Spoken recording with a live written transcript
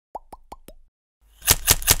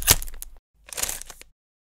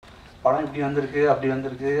படம் இப்படி வந்திருக்கு அப்படி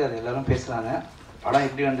வந்திருக்கு அது எல்லாரும் பேசுகிறாங்க. படம்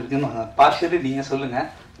எப்படி வந்திருக்குன்னு பார்த்துட்டு நீங்கள் சொல்லுங்கள்.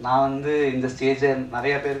 நான் வந்து இந்த ஸ்டேஜை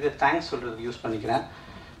நிறையா பேருக்கு தேங்க்ஸ் சொல்கிறதுக்கு யூஸ் பண்ணிக்கிறேன்.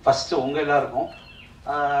 ஃபஸ்ட்டு உங்கள் எல்லாருக்கும்.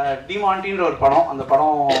 டிமாண்டின்ற ஒரு படம், அந்த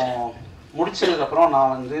படம் முடிச்சதுக்கப்புறம்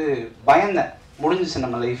நான் வந்து பயந்தேன். முடிஞ்சிச்சு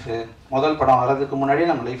நம்ம லைஃபு, முதல் படம் வர்றதுக்கு முன்னாடியே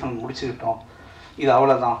நம்ம லைஃப்பை நம்ம முடிச்சுக்கிட்டோம், இது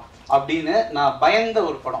அவ்வளோதான் அப்படின்னு நான் பயந்த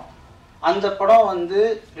ஒரு படம். அந்த படம் வந்து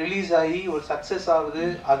ரிலீஸ் ஆகி ஒரு சக்ஸஸ் ஆகுது,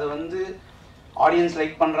 அதை வந்து ஆடியன்ஸ்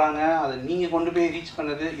லைக் பண்ணுறாங்க, அதை நீங்கள் கொண்டு போய் ரீச்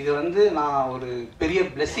பண்ணது, இதை வந்து நான் ஒரு பெரிய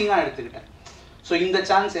பிளெஸ்ஸிங்காக எடுத்துக்கிட்டேன். ஸோ இந்த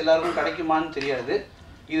சான்ஸ் எல்லாருக்கும் கிடைக்குமான்னு தெரியாது.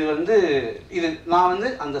 இது வந்து நான் வந்து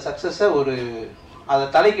அந்த சக்ஸஸை அதை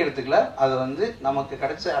தலைக்கு எடுத்துக்கல, அதை வந்து நமக்கு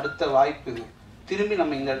கிடைச்ச அடுத்த வாய்ப்பு இது. திரும்பி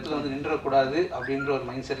நம்ம இந்த இடத்துல வந்து நின்றக்கூடாது அப்படின்ற ஒரு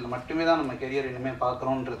மைண்ட் செட்டில் மட்டுமே தான் நம்ம கெரியர் இனிமேல்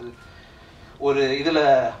பார்க்குறோன்றது ஒரு இதில்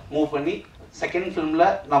மூவ் பண்ணி செகண்ட் ஃபிலிமில்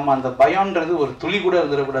நம்ம அந்த பயம்ன்றது ஒரு துளி கூட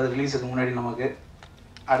வந்துடக்கூடாது ரிலீஸுக்கு முன்னாடி நமக்கு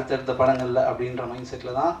அடுத்தடுத்த படங்களில் அப்படின்ற மைண்ட்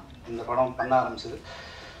செட்டில் தான் இந்த படம் பண்ண ஆரம்பிச்சது.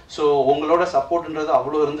 ஸோ உங்களோட சப்போர்ட்ன்றது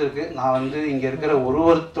அவ்வளோ இருந்திருக்கு. நான் வந்து இங்கே இருக்கிற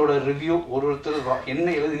ஒருத்தரோட ரிவ்யூ, ஒருத்தர் என்ன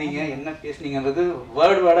எழுதுனீங்க என்ன பேசுனீங்கன்றது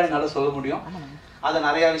வேர்டாக என்னால் சொல்ல முடியும். அதை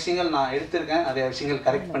நிறையா விஷயங்கள் நான் எடுத்திருக்கேன், நிறையா விஷயங்கள்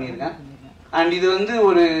கரெக்ட் பண்ணியிருக்கேன். அண்ட் இது வந்து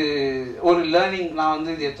ஒரு லேர்னிங். நான்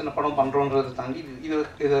வந்து இது எத்தனை படம் பண்ணுறோன்றதை தாண்டி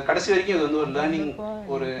இது கடைசி வரைக்கும் இது வந்து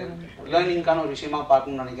ஒரு லேர்னிங்கான ஒரு விஷயமா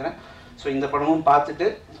பார்க்கணும்னு நினைக்கிறேன். ஸோ இந்த படமும் பார்த்துட்டு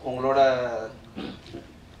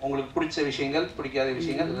உங்களுக்கு பிடிச்ச விஷயங்கள் பிடிக்காத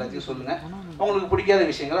விஷயங்கள் எல்லாத்தையும் சொல்லுங்கள். உங்களுக்கு பிடிக்காத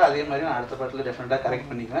விஷயங்கள் அதே மாதிரி நான் அடுத்த படத்தில் டெஃபினட்டாக கரெக்ட்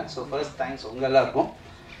பண்ணிக்கிறேன். ஸோ ஃபர்ஸ்ட் தேங்க்ஸ் உங்கள் எல்லாருக்கும்.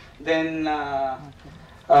 தென்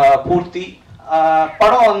பூர்த்தி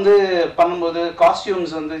படம் வந்து பண்ணும்போது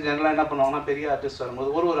காஸ்டியூம்ஸ் வந்து ஜென்ரலாக என்ன பண்ணுவாங்கன்னா, பெரிய ஆர்டிஸ்ட்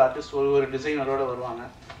வரும்போது ஒரு ஆர்டிஸ்ட் ஒரு டிசைனரோடு வருவாங்க.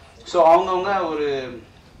 ஸோ அவங்கவுங்க ஒரு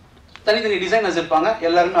தனித்தனி டிசைனர்ஸ் இருப்பாங்க,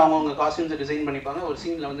 எல்லாருமே அவங்கவுங்க காஸ்டியூம்ஸை டிசைன் பண்ணிப்பாங்க. ஒரு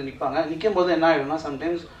சீனில் வந்து நிற்கும் போது என்ன ஆகிடும்னா,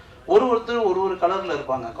 சம்டைம்ஸ் ஒருத்தர் ஒரு கலரில்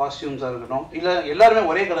இருப்பாங்க, காஸ்டியூம்ஸாக இருக்கட்டும், இல்லை எல்லாருமே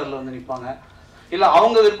ஒரே கலரில் வந்து நிற்பாங்க, இல்லை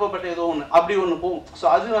அவங்க விருப்பப்பட்ட ஏதோ ஒன்று அப்படி ஒன்று போகும். ஸோ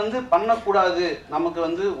அது வந்து பண்ணக்கூடாது. நமக்கு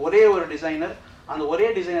வந்து ஒரே ஒரு டிசைனர், அந்த ஒரே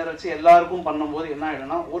டிசைனர் வச்சு எல்லாருக்கும் பண்ணும்போது என்ன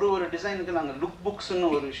ஆகிடும்னா, ஒரு டிசைனுக்கு நாங்கள் லுக் புக்ஸ்ன்னு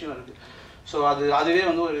ஒரு விஷயம் இருக்குது. ஸோ அதுவே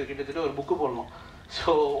வந்து கிட்டத்தட்ட ஒரு புக்கு போடணும்.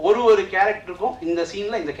 ஸோ ஒரு கேரக்டருக்கும் இந்த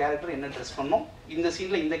சீனில் இந்த கேரக்டர் என்ன ட்ரெஸ் பண்ணணும், இந்த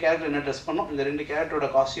சீனில் இந்த கேரக்டர் என்ன ட்ரெஸ் பண்ணணும், இந்த ரெண்டு கேரக்டரோட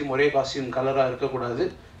காஸ்டியூம் ஒரே காஸ்டியூம் கலராக இருக்கக்கூடாது,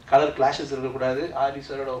 கலர் கிளாஷஸ் இருக்கக்கூடாது,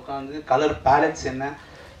 ஆர்டிஸ்டரோட உட்காந்து கலர் பேலட்ஸ் என்ன,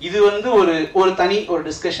 இது வந்து ஒரு தனி ஒரு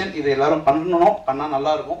டிஸ்கஷன். இது எல்லாரும் பண்ணால்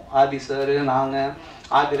நல்லாயிருக்கும். ஆர்டிஸ்டர், நாங்கள்,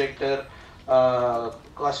 ஆர்ட் டைரக்டர்,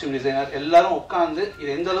 காஸ்டியூம் டிசைனர் எல்லாரும் உட்காந்து இது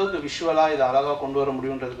எந்த அளவுக்கு விஷுவலாக இதை அழகாக கொண்டு வர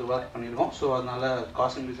முடியுன்றதுக்கு ஒர்க் பண்ணியிருக்கோம். ஸோ அதனால்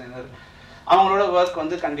காஸ்டியூம் டிசைனர் அவங்களோட ஒர்க்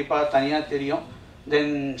வந்து கண்டிப்பாக தனியாக தெரியும்.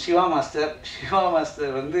 தென் சிவா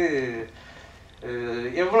மாஸ்டர் வந்து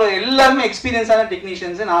எவ்வளோ எல்லாருமே எக்ஸ்பீரியன்ஸான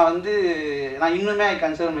டெக்னீஷியன்ஸு. நான் இன்னுமே ஐ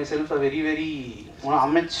consider my self a very very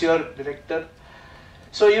amateur director.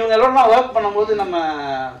 So இவங்களோட நான் ஒர்க் பண்ணும்போது நம்ம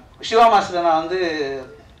சிவா மாஸ்டரை நான் வந்து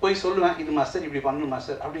போய் சொல்லுவேன், இது மாஸ்டர் இப்படி பண்ணணும்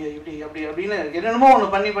மாஸ்டர், அப்படின்னு என்னென்னமோ ஒன்று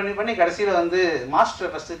பண்ணி கடைசியில் வந்து மாஸ்டரை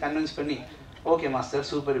ஃபஸ்ட்டு கன்வின்ஸ் பண்ணி, ஓகே மாஸ்டர்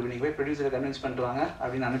சூப்பர், இப்படி நீங்கள் போய் ப்ரொடியூசரை கன்வின்ஸ் பண்ணிட்டு வாங்க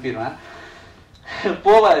அப்படின்னு அனுப்பிடுவேன்.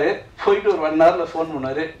 போயிட்டு ஒரு 1 hourல ஃபோன்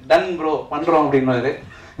பண்ணுவார், டன் ப்ரோ பண்ணுறோம் அப்படின்வாரு.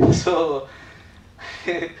 ஸோ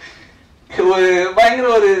பயங்கர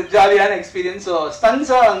ஒரு ஜாலியான எக்ஸ்பீரியன்ஸ். ஸோ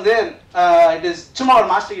ஸ்டன்ஸாக வந்து இட் இஸ் சும்மா ஒரு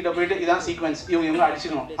மாஸ்டர் கிட்ட போயிட்டு இதான் சீக்வன்ஸ், இவங்க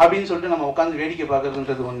அடிச்சுக்கணும் அப்படின்னு சொல்லிட்டு நம்ம உட்காந்து வேடிக்கை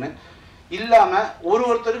பார்க்கறதுன்றது ஒன்று இல்லாமல்,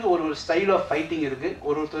 ஒருத்தருக்கு ஒரு ஸ்டைல் ஆஃப் ஃபைட்டிங் இருக்குது,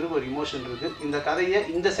 ஒருத்தருக்கு ஒரு இமோஷன் இருக்குது. இந்த கதையை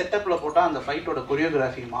இந்த செட்டப்பில் போட்டால் அந்த ஃபைட்டோட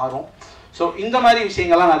கொரியோகிராஃபி மாறும். ஸோ இந்த மாதிரி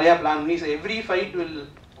விஷயங்கள்லாம் நிறையா பிளான் பண்ணி, ஸோ எவ்ரி ஃபைட்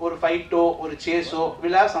ஒரு ஃபைட்டோ ஒரு சேஸோ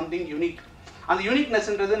வில் ஹேவ் சம்திங் யூனிக். அந்த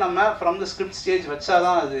யூனிக்னஸ்ன்றது நம்ம ஃப்ரம் த ஸ்கிரிப்ட் ஸ்டேஜ்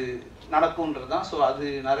வச்சாதான் அது நடக்கும்ன்றது தான். ஸோ அது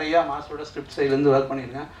நிறையா மாஸ்டரோட ஸ்கிரிப்ட் சைட்லேருந்து ஒர்க்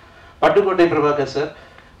பண்ணியிருக்கேன். பட்டுக்கோட்டை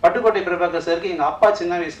பிரபாகர் சாருக்கு எங்கள் அப்பா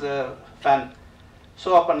சின்ன வயசில் ஃபேன். ஸோ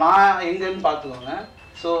அப்போ நான் எங்கேன்னு பார்த்துக்கோங்க.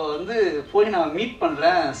 ஸோ வந்து போய் நான் மீட்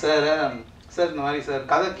பண்ணுறேன் சார் இந்த மாதிரி சார்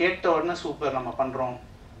கதை கேட்ட உடனே சூப்பர் நம்ம பண்ணுறோம்,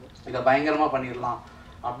 இதை பயங்கரமாக பண்ணிடலாம்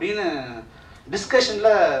அப்படின்னு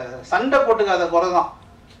டிஸ்கஷனில் சண்டை போட்டுக்காத குறை தான்.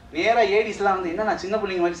 நேராக ஏடிஸ்லாம் வந்து என்ன நான் சின்ன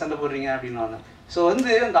பிள்ளைங்க மாதிரி சண்டை போடுறீங்க அப்படின்வாங்க. ஸோ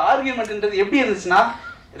வந்து அந்த ஆர்கியூமெண்ட்ன்றது எப்படி இருந்துச்சுன்னா,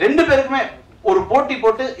 2 பேருக்குமே ஒரு போட்டி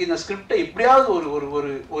போட்டு இந்த ஸ்கிரிப்டை எப்படியாவது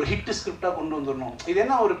ஒரு ஹிட் ஸ்கிரிப்டாக கொண்டு வந்துடணும். இது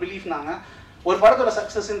என்ன ஒரு பிலீஃப்னாங்க, ஒரு படத்தோட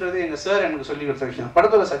சக்ஸஸ்ன்றது எங்கள் சார் எனக்கு சொல்லி கொடுத்த விஷயம்.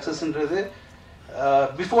 படத்தோட சக்ஸஸ்ன்றது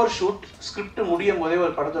பிஃபோர் ஷூட் ஸ்கிரிப்ட் முடியும் போதே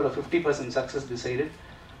ஒரு படத்தோட 50% சக்ஸஸ் டிசைடட்,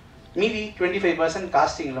 மீதி 25%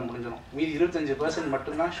 காஸ்டிங்கில் முடிஞ்சிடும், மீதி 25%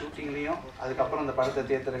 மட்டும்தான் ஷூட்டிங்லேயும் அதுக்கப்புறம் அந்த படத்தை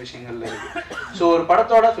தேர்த்துற விஷயங்கள்ல இருக்குது. ஸோ ஒரு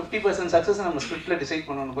படத்தோட 50% சக்ஸஸ் நம்ம ஸ்கிரிப்டில் டிசைட்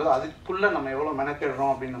பண்ணணும் போது அதுக்குள்ளே நம்ம எவ்வளோ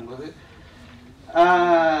மெனக்கிடுறோம் அப்படின்னும் போது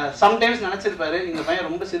சம்டைம்ஸ் நினச்சிருப்பாரு இந்த பையன்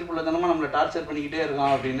ரொம்ப சிரிப்புள்ளதனமாக நம்மளை டார்ச்சர் பண்ணிக்கிட்டே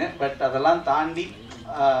இருக்கான் அப்படின்னு. பட் அதெல்லாம் தாண்டி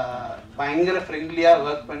பயங்கர ஃப்ரெண்ட்லியாக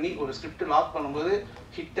ஒர்க் பண்ணி ஒரு ஸ்கிரிப்ட் லாக் பண்ணும்போது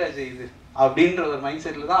ஹிட் ஆச்சு இது அப்படின்ற ஒரு மைண்ட்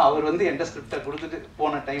செட்டில் தான் அவர் வந்து எந்த ஸ்கிரிப்டை கொடுத்துட்டு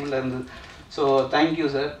போன டைமில் இருந்தது. ஸோ தேங்க்யூ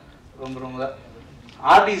சார், ரொம்ப ரொம்ப.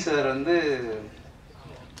 ஆர்டி சார் வந்து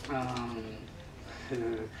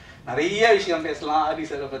நிறைய விஷயம் பேசலாம் ஆர்டி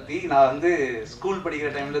சாரை பற்றி. நான் வந்து ஸ்கூல் படிக்கிற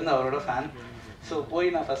டைம்லேருந்து அவரோட ஃபேன். ஸோ போய்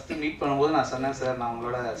நான் ஃபஸ்ட்டு மீட் பண்ணும்போது நான் சொன்னேன், சார் நான்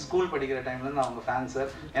உங்களோட ஸ்கூல் படிக்கிற டைம்லேருந்து நான் உங்கள் ஃபேன்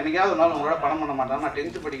சார், எனக்காவது ஒரு நாள் உங்களோட படம் பண்ண மாட்டேன். நான்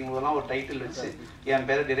 10th படிக்கும்போதெல்லாம் ஒரு டைட்டில் வச்சு என்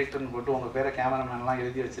பேரை டிரெக்டர்னு போட்டு உங்கள் பேரை கேமராமேன்லாம்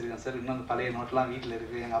எழுதி வச்சுருக்கேன் சார், இன்னும் பழைய நோட்லாம் வீட்டில்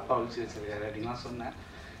இருக்குது, எங்கள் அப்பா வச்சு வச்சுருக்காரு அப்படின்லாம் சொன்னேன்.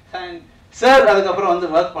 அண்ட் சார் அதுக்கப்புறம் வந்து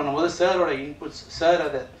ஒர்க் பண்ணும்போது சாரோட இன்புட்ஸ், சார்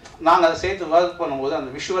அதை நாங்கள் அதை சேர்த்து ஒர்க் பண்ணும்போது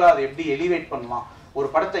அந்த விஷுவலாக அதை எப்படி எலிவேட் பண்ணலாம், ஒரு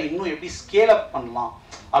படத்தை இன்னும் எப்படி ஸ்கேல் அப் பண்ணலாம்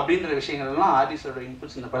அப்படின்ற விஷயங்கள்லாம் ஆர்டிஸ்டோட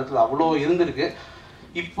இன்புட்ஸ் இந்த படத்தில் அவ்வளோ இருந்திருக்கு.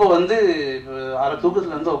 இப்போ வந்து அரை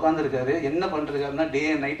தூக்கத்தில் வந்து உட்காந்துருக்காரு. என்ன பண்ணிருக்காருன்னா டே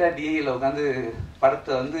நைட்டாக டிஏயில் உட்காந்து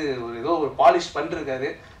படத்தை வந்து ஏதோ ஒரு பாலிஷ் பண்ணிருக்காரு.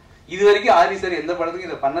 இது வரைக்கும் ஆரி சார் எந்த படத்துக்கும்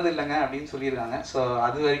இதை பண்ணது இல்லைங்க அப்படின்னு சொல்லியிருக்காங்க. ஸோ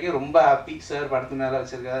அது வரைக்கும் ரொம்ப ஹாப்பி சார் படத்து மேலே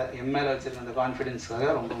வச்சிருக்க என் மேலே வச்சிருக்க அந்த கான்ஃபிடென்ஸ்க்காக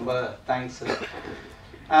ரொம்ப ரொம்ப தேங்க்ஸ் சார்.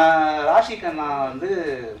 ராஷி கண்ணா வந்து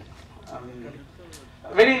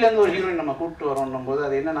வெளியிலேருந்து ஒரு ஹீரோயின் நம்ம கூப்பிட்டு வரோன்னும் போது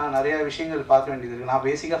அது என்னன்னா நிறைய விஷயங்கள் பார்க்க வேண்டியது இருக்குது. நான்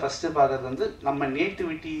பேசிக்காக ஃபஸ்ட்டு பார்க்கறது வந்து நம்ம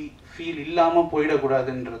நேட்டிவிட்டி ஃபீல் இல்லாமல்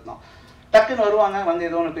போயிடக்கூடாதுன்றது தான். டக்குன்னு வருவாங்க, வந்து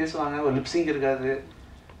ஏதோ ஒன்று பேசுவாங்க, ஒரு லிப்ஸிங் இருக்காது,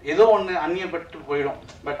 ஏதோ ஒன்று அந்நியப்பட்டு போயிடும்.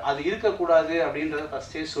 பட் அது இருக்கக்கூடாது அப்படின்றத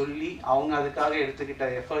ஃபஸ்ட்டே சொல்லி அவங்க அதுக்காக எடுத்துக்கிட்ட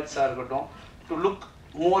எஃபர்ட்ஸாக இருக்கட்டும், டு லுக்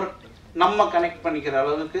மோர் நம்ம கனெக்ட் பண்ணிக்கிற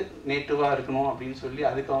அளவுக்கு நேட்டிவாக இருக்கணும் அப்படின்னு சொல்லி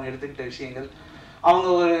அதுக்கு அவங்க எடுத்துக்கிட்ட விஷயங்கள்,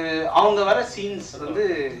 அவங்க வர சீன்ஸ் வந்து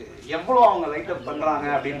எவ்வளோ அவங்க லைட் அப் பண்ணுறாங்க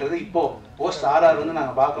அப்படின்றது இப்போது போஸ்ட் ஆர்ஆர் வந்து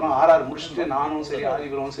நாங்கள் பார்க்குறோம். ஆர்ஆர் முடிச்சுட்டு நானும் சரி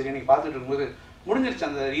ஆதிபுரமும் சரி நீங்கள் பார்த்துட்டு இருக்கும்போது முடிஞ்சிருச்சு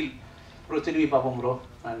அந்த ரீல். ப்ரோ திரும்பி பார்ப்போம் ப்ரோ,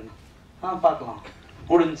 பார்க்கலாம்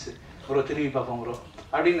முடிஞ்சிச்சு ப்ரோ, திரும்பி பார்ப்போம் ப்ரோ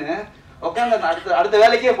அப்படின்னு உட்காந்து அடுத்த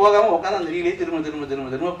வேலைக்கே போகாமல் உட்காந்து அந்த ரீலே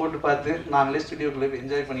திரும்ப போட்டு பார்த்து நாங்களே ஸ்டுடியோக்குள்ளே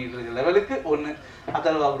என்ஜாய் பண்ணிட்டு இருக்க லெவலுக்கு ஒன்று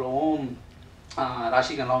அதர்வா ப்ரோவும்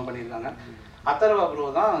ராஷிகன்லாம் பண்ணியிருக்காங்க. அதர்வா ப்ரோ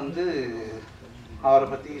தான் வந்து அவரை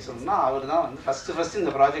பற்றி சொன்னால் அவர் தான் வந்து ஃபஸ்ட்டு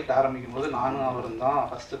இந்த ப்ராஜெக்ட் ஆரம்பிக்கும் போது நானும் அவரும் தான்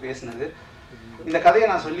ஃபஸ்ட்டு பேசினது. இந்த கதையை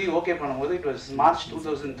நான் சொல்லி ஓகே பண்ணும்போது இட் வாஸ் March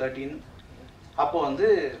 2013. அப்போது வந்து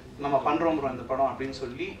நம்ம பண்ணுறோம் ப்ரோ இந்த படம் அப்படின்னு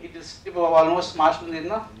சொல்லி இப்போ ஆல்மோஸ்ட் மார்ச்லேருந்து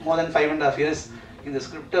இருந்தால் மோர் தென் 5.5 years இந்த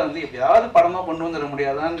ஸ்கிரிப்டை வந்து எப்படியாவது படமாக கொண்டு வந்துட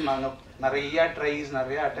முடியாதான்னு நாங்கள் நிறையா ட்ரைஸ்,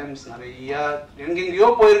 நிறையா அட்டெம்ப்ட்ஸ், நிறையா எங்கெங்கேயோ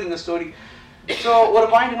போயிருக்கு இந்த ஸ்டோரி. ஸோ ஒரு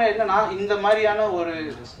பாயிண்ட் மேலே என்னன்னா இந்த மாதிரியான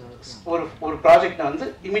ஒரு ப்ராஜெக்டை வந்து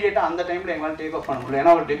இமீடியட்டாக அந்த டைமில் எங்களால் டேக் ஆஃப் பண்ண முடியல.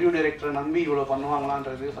 ஏன்னா ஒரு டெபியூ டைரக்டரை நம்பி இவ்வளோ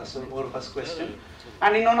பண்ணுவாங்களான்றது ஃபர்ஸ்ட் கொஸ்டின்.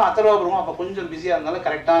 அண்ட் இன்னொன்று அதர்வாபுரம் அப்போ கொஞ்சம் பிஸியாக இருந்தாலும்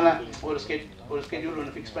கரெக்டான ஒரு ஸ்கெட்யூல்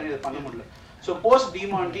ஒன்று ஃபிக்ஸ் பண்ணி இதை பண்ண முடியல. ஸோ போஸ்ட்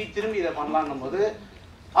டிமாண்டி திரும்பி இதை பண்ணலான்னும் போது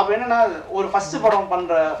அப்போ என்னன்னா ஒரு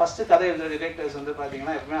ஃபஸ்ட்டு கதை எழுதுகிற டிரெக்டர்ஸ் வந்து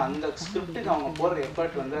பார்த்தீங்கன்னா எப்பவுமே அந்த ஸ்கிரிப்டுக்கு அவங்க போடுற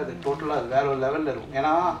எஃபர்ட் வந்து அது டோட்டலாக அது வேற ஒரு லெவலில் இருக்கும்.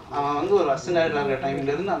 ஏன்னா அவன் வந்து ஒரு அசிஸ்டன்ட் இருக்கிற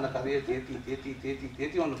டைம்லேருந்து அந்த கதையை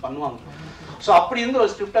தேத்தி ஒன்று பண்ணுவாங்க. ஸோ அப்படி இருந்து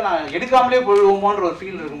ஒரு ஸ்கிரிப்டை நான் எடுக்காமலே போயிடுவோமோன்ற ஒரு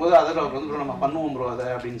ஃபீல் இருக்கும்போது அதில் அவர் வந்து நம்ம பண்ணுவோம் ப்ரோ அதை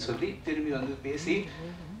அப்படின்னு சொல்லி திரும்பி வந்து பேசி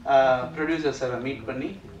ப்ரொடியூசர் சாரை மீட்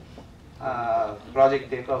பண்ணி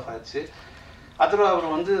ப்ராஜெக்ட் டேக் ஆஃப் ஆச்சு. அதுவும் அவர்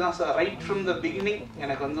வந்து தான் sir right from the beginning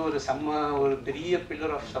எனக்கு வந்து ஒரு பெரிய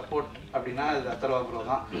பில்லர் ஆஃப் சப்போர்ட் அப்படின்னா அது அதர்வா ப்ரோ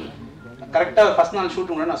தான். கரெக்டாக ஃபஸ்ட் நாள்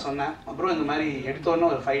ஷூட் கூட நான் சொன்னேன், அப்புறம் இந்த மாதிரி எடுத்தோன்னே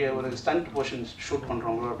ஒரு ஸ்டண்ட் போர்ஷன் ஷூட்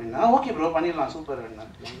பண்ணுறோம் ப்ரோ அப்படின்னா ஓகே ப்ரோ பண்ணிடலாம் சூப்பர்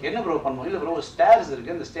என்ன ப்ரோ பண்ணுவோம், இல்லை ப்ரோ ஒரு ஸ்டேர்ஸ்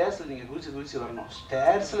இருக்குது அந்த ஸ்டேர்ஸில் நீங்கள் குதிச்சு வரணும்,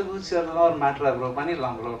 ஸ்டேர்ஸில் குதிச்சு வரலாம் ஒரு மேட்டரா ப்ரோ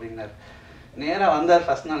பண்ணிடலாம் ப்ரோ அப்படின்னாரு. நேராக வந்தார்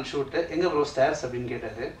ஃபஸ்ட் நாள் ஷூட்டு, எங்கே ப்ரோ ஸ்டேர்ஸ் அப்படின்னு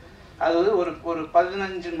கேட்டார். அது வந்து ஒரு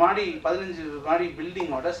 15 மாடி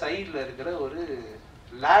பில்டிங்கோட சைடில் இருக்கிற ஒரு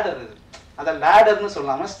லேடர், அது அதை லேடர்னு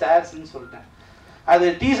சொல்லாமல் ஸ்டேர்ஸ்ன்னு சொல்லிட்டேன். அது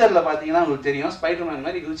டீசரில் பார்த்தீங்கன்னா உங்களுக்கு தெரியும், ஸ்பைடர்மேன்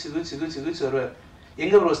மாதிரி குதிச்சு வருவார்.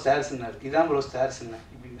 எங்கே ப்ரோ ஸ்டேர்ஸ்ன்னாரு, இதான் ப்ரோ ஸ்டேர்ஸ்ன்னு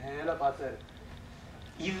இப்படி மேலே பார்த்தாரு.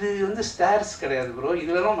 இது வந்து ஸ்டேர்ஸ் கிடையாது ப்ரோ,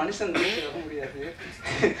 இதுலலாம் மனுஷன் வர முடியாது.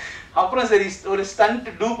 அப்புறம் சரி ஒரு ஸ்டண்ட்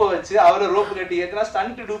டூப்பை வச்சு அவரை ரோப்பு கட்டி ஏற்றினா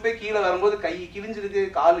ஸ்டண்ட் டூப்பே கீழே வரும்போது கை கிழிஞ்சிருக்கு,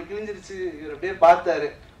 கால் கிழிஞ்சிருச்சு. இவர் அப்படியே பார்த்தாரு,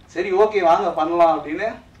 சரி ஓகே வாங்க பண்ணலாம் அப்படின்னு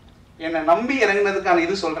என்னை நம்பி இறங்கினதுக்கான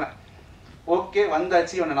இது சொல்கிறேன். ஓகே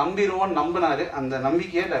வந்தாச்சு, இவனை நம்பிடுவோன்னு நம்பினாரு. அந்த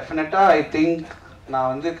நம்பிக்கையை டெஃபினட்டாக ஐ திங்க்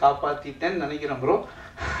நான் வந்து காப்பாற்றிட்டேன்னு நினைக்கிறேன் ப்ரோ.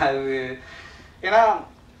 அது ஏன்னா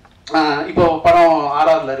இப்போ படம்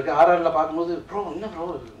ஆர்ஆரில் இருக்குது, ஆர்ஆரில் பார்க்கும்போது ப்ரோ என்ன ப்ரோ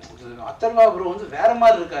அதர்வா ப்ரோ வந்து வேற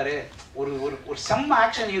மாதிரி இருக்காரு, ஒரு செம்ம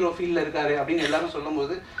ஆக்ஷன் ஹீரோ ஃபீல்டில் இருக்காரு அப்படின்னு எல்லாரும்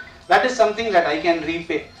சொல்லும்போது that is something that I can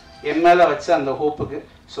repay என் மேலே வச்ச அந்த ஹோப்புக்கு.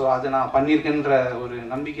 ஸோ அது நான் பண்ணியிருக்கேன்ற ஒரு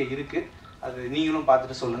நம்பிக்கை இருக்குது. அது நீங்களும்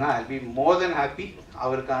பார்த்துட்டு சொல்லுங்கள். I be more then happy.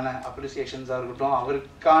 அவருக்கான அப்ரிசியேஷன்ஸாக இருக்கட்டும்,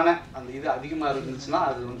 அவருக்கான அந்த இது அதிகமாக இருந்துச்சுன்னா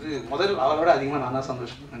அது வந்து அவரோட அதிகமாக நான் தான்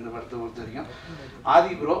சந்தோஷம் இந்த படத்தை பொறுத்த வரைக்கும்.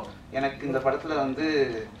 ஆதி ப்ரோ எனக்கு இந்த படத்தில் வந்து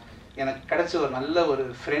எனக்கு கிடைச்ச ஒரு நல்ல ஒரு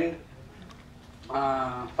ஃப்ரெண்ட்,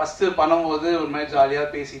 ஃபஸ்ட்டு பண்ணும்போது ஒரு மாதிரி ஜாலியாக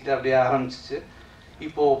பேசிட்டு அப்படியே ஆரம்பிச்சிச்சு.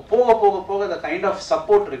 இப்போது போக போக போக அந்த கைண்ட் ஆஃப்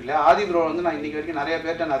சப்போர்ட் இருக்குல்ல. ஆதி ப்ரோ வந்து நான் இன்றைக்கி வரைக்கும் நிறைய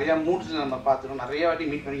பேர்கிட்ட நிறையா மூட்ஸில் நம்ம பார்த்துருக்கோம், நிறைய வாட்டி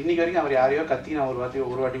மீட் பண்ணி. இன்றைக்கி வரைக்கும் அவர் யாரையோ கத்தி நான்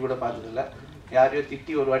ஒரு வாட்டி கூட பார்த்ததில்ல, யாரையோ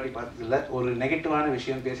திட்டி ஒரு வாட்டி பார்த்ததில்ல, ஒரு நெகட்டிவான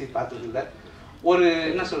விஷயம் பேசி பார்த்ததில்ல. ஒரு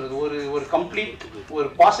என்ன சொல்கிறது, ஒரு கம்ப்ளீட் ஒரு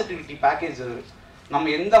பாசிட்டிவிட்டி பேக்கேஜ். நம்ம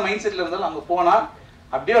எந்த மைண்ட் செட்டில் இருந்தாலும் அங்கே போனால்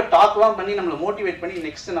அப்படியே ஒரு டாக்லாம் பண்ணி நம்மளை மோட்டிவேட் பண்ணி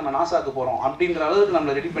நெக்ஸ்ட்டு நம்ம நாசாக்கு போகிறோம் அப்படின்ற அளவுக்கு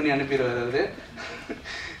நம்மளை ரெடி பண்ணி அனுப்பிடுவார் அவர்.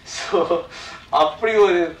 ஸோ அப்படி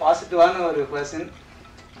ஒரு பாசிட்டிவான ஒரு பர்சன்.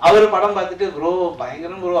 அவர் படம் பார்த்துட்டு ப்ரோ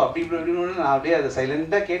பயங்கரம் ப்ரோ அப்படி இப்படி இப்படின்னு நான் அப்படியே அதை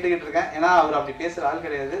சைலண்டாக கேட்டுக்கிட்டு இருக்கேன். ஏன்னா அவர் அப்படி பேசுகிற ஆள்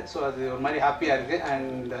கிடையாது. ஸோ அது ஒரு மாதிரி ஹாப்பியாக இருக்குது.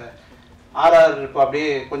 அண்ட் ஆர்ஆர் இப்போ அப்படியே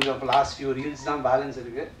கொஞ்சம் லாஸ்ட் ஃபியூ ரீல்ஸ் தான் பேலன்ஸ்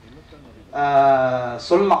இருக்குது.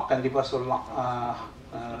 சொல்லலாம், கண்டிப்பாக சொல்லலாம்.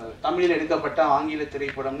 தமிழில் எடுக்கப்பட்ட ஆங்கில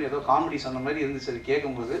திரைப்படம்னு ஏதோ காமெடி சொன்ன மாதிரி இருந்துச்சு. அது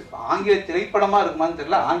கேட்கும்போது ஆங்கில திரைப்படமாக இருக்குமான்னு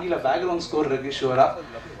தெரியல, ஆங்கில பேக்ரவுண்ட் ஸ்கோர் இருக்குது ஷுவராக.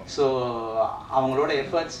 ஸோ அவங்களோட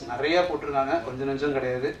எஃபர்ட்ஸ் நிறையா போட்டிருக்காங்க, கொஞ்சம் நெஞ்சம்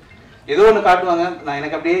கிடையாது. ஏதோ ஒன்று காட்டுவாங்க. நான்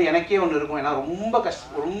எனக்கே ஒன்று இருக்கும். ஏன்னா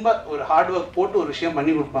ரொம்ப ஒரு ஹார்ட் ஒர்க் போட்டு ஒரு விஷயம்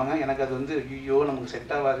பண்ணி கொடுப்பாங்க. எனக்கு அது வந்து ஐயோ நமக்கு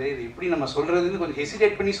செட் ஆகாது, இது எப்படி நம்ம சொல்கிறதுன்னு கொஞ்சம்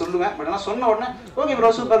ஹெசிடேட் பண்ணி சொல்லுவேன். பட் ஆனால் சொன்ன உடனே ஓகே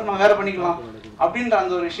ப்ரோ சூப்பர் நம்ம வேறு பண்ணிக்கலாம் அப்படின்ற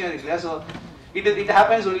அந்த ஒரு விஷயம் இருக்கு இல்லையா. So it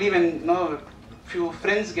happens only when few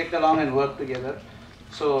friends get along and work together.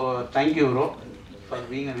 So thank you bro for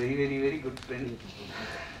being a very very very good friend.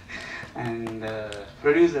 And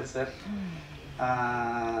producer sir,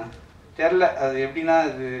 தெரியல அது எப்படின்னா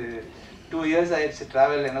அது 2 years ஆயிடுச்சு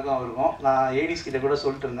ட்ராவல் எனக்கும் அவருக்கும். நான் ஏடிஸ் கிட்ட கூட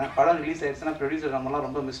சொல்லிட்டு இருந்தேன், படம் ரிலீஸ் ஆயிடுச்சுன்னா ப்ரொடியூசர் நம்மலாம்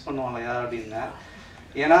ரொம்ப மிஸ் பண்ணுவாங்கயா அப்படின்னு.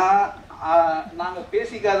 ஏன்னா நாங்கள்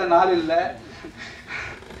பேசிக்காத நாள் இல்லை,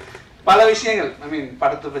 பல விஷயங்கள். ஐ மீன்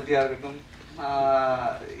படத்தை பற்றியாக இருக்கட்டும்,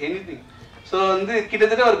 எனிதிங். ஸோ வந்து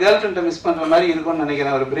கிட்டத்தட்ட ஒரு கேர்ள் ஃப்ரெண்டை மிஸ் பண்ணுற மாதிரி இருக்கும்னு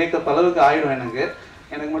நினைக்கிறேன். ஒரு பிரேக்கப் அளவுக்கு ஆகிடும்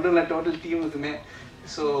எனக்கு மட்டும் இல்லை, டோட்டல் டீமுக்குமே.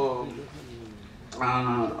 ஸோ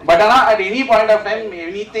பட் ஆனால் at any point of time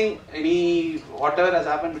what ever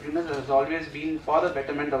has happen between us has always been for the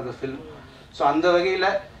betterment of the film. So அந்த வகையில்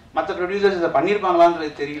மற்ற ப்ரொடியூசர்ஸ் இதை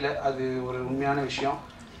பண்ணியிருப்பாங்களான்றது தெரியல, அது ஒரு உண்மையான விஷயம்.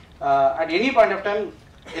 At any point of time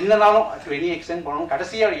என்னன்னாலும் டு எனி எக்ஸ்டென்ட் பண்ணணும்,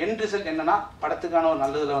 கடைசியாக எண்ட் ரிசல்ட் என்னன்னா படத்துக்கான ஒரு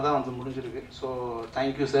நல்லதில் தான் வந்து முடிஞ்சிருக்கு. So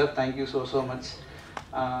thank you sir, thank you so much.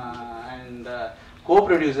 And go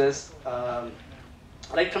producers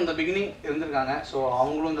right from the beginning இருந்திருக்காங்க. ஸோ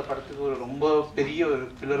அவங்களும் இந்த படத்துக்கு ஒரு ரொம்ப பெரிய ஒரு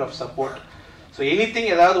pillar of support. So anything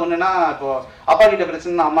ஏதாவது ஒன்றுனா இப்போ அப்பா கிட்ட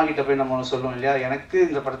பிரச்சனைனா அம்மா கிட்ட போய் நம்ம ஒன்று சொல்லுவோம் இல்லையா, எனக்கு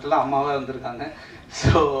இந்த படத்தில் அம்மாவாக இருந்திருக்காங்க.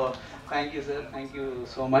 So thank you sir, thank you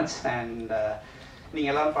so much. And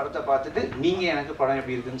நீங்கள் எல்லோரும் படத்தை பார்த்துட்டு நீங்கள் எனக்கு படம்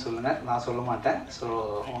எப்படி இருக்குதுன்னு சொல்லுங்கள், நான் சொல்ல மாட்டேன். ஸோ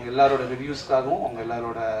உங்கள் எல்லாரோட ரிவ்யூஸ்க்காகவும் உங்கள்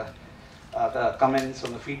எல்லாரோட கமெண்ட்ஸ்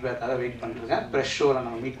உங்கள் ஃபீட்பேக்காக வெயிட் பண்ணிட்டுருக்கேன். ப்ரெஷ் ஷோவில்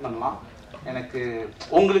நம்ம மீட் பண்ணலாம். எனக்கு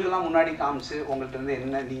உங்களுக்கெல்லாம் முன்னாடி காமிச்சு உங்கள்கிட்ட இருந்து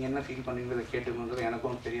நீங்கள் என்ன ஃபீல் பண்ணுவீங்கிறத கேட்டுக்கணுன்றது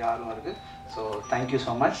எனக்கும் பெரிய ஆர்வம் இருக்குது. So thank you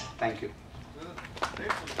so much, thank you.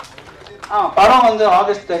 படம் வந்து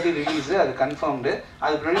August 30 ரிலீஸு, அது கன்ஃபார்ம்டு.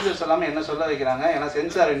 அது ப்ரொடியூசர்ஸ் எல்லாமே என்ன சொல்ல வைக்கிறாங்க, ஏன்னா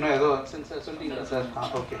சென்சார் இன்னும் ஏதோ சென்சார் சொல்லிட்டீங்களா சார்?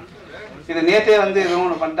 ஓகே. இது நேற்றே வந்து ஏதோ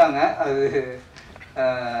ஒன்று பண்ணிட்டாங்க, அது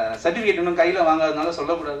சர்டிஃபிகேட் இன்னும் கையில் வாங்காததுனால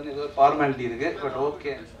சொல்லக்கூடாதுன்னு ஏதோ ஒரு ஃபார்மாலிட்டி இருக்குது. But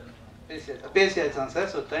okay பேசியாச்சான்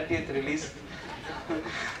sir. So 30th release.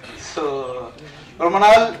 So ரொம்ப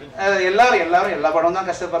நாள் எல்லாரும் எல்லா படம் தான்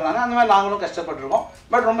கஷ்டப்படுறாங்க, அந்த மாதிரி நாங்களும் கஷ்டப்பட்டுருக்கோம்.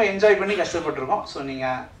 பட் ரொம்ப என்ஜாய் பண்ணி கஷ்டப்பட்டுருக்கோம். ஸோ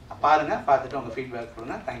நீங்கள் பாருங்கள், பார்த்துட்டு உங்கள் ஃபீட்பேக்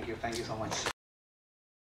கொடுங்க. Thank you so much.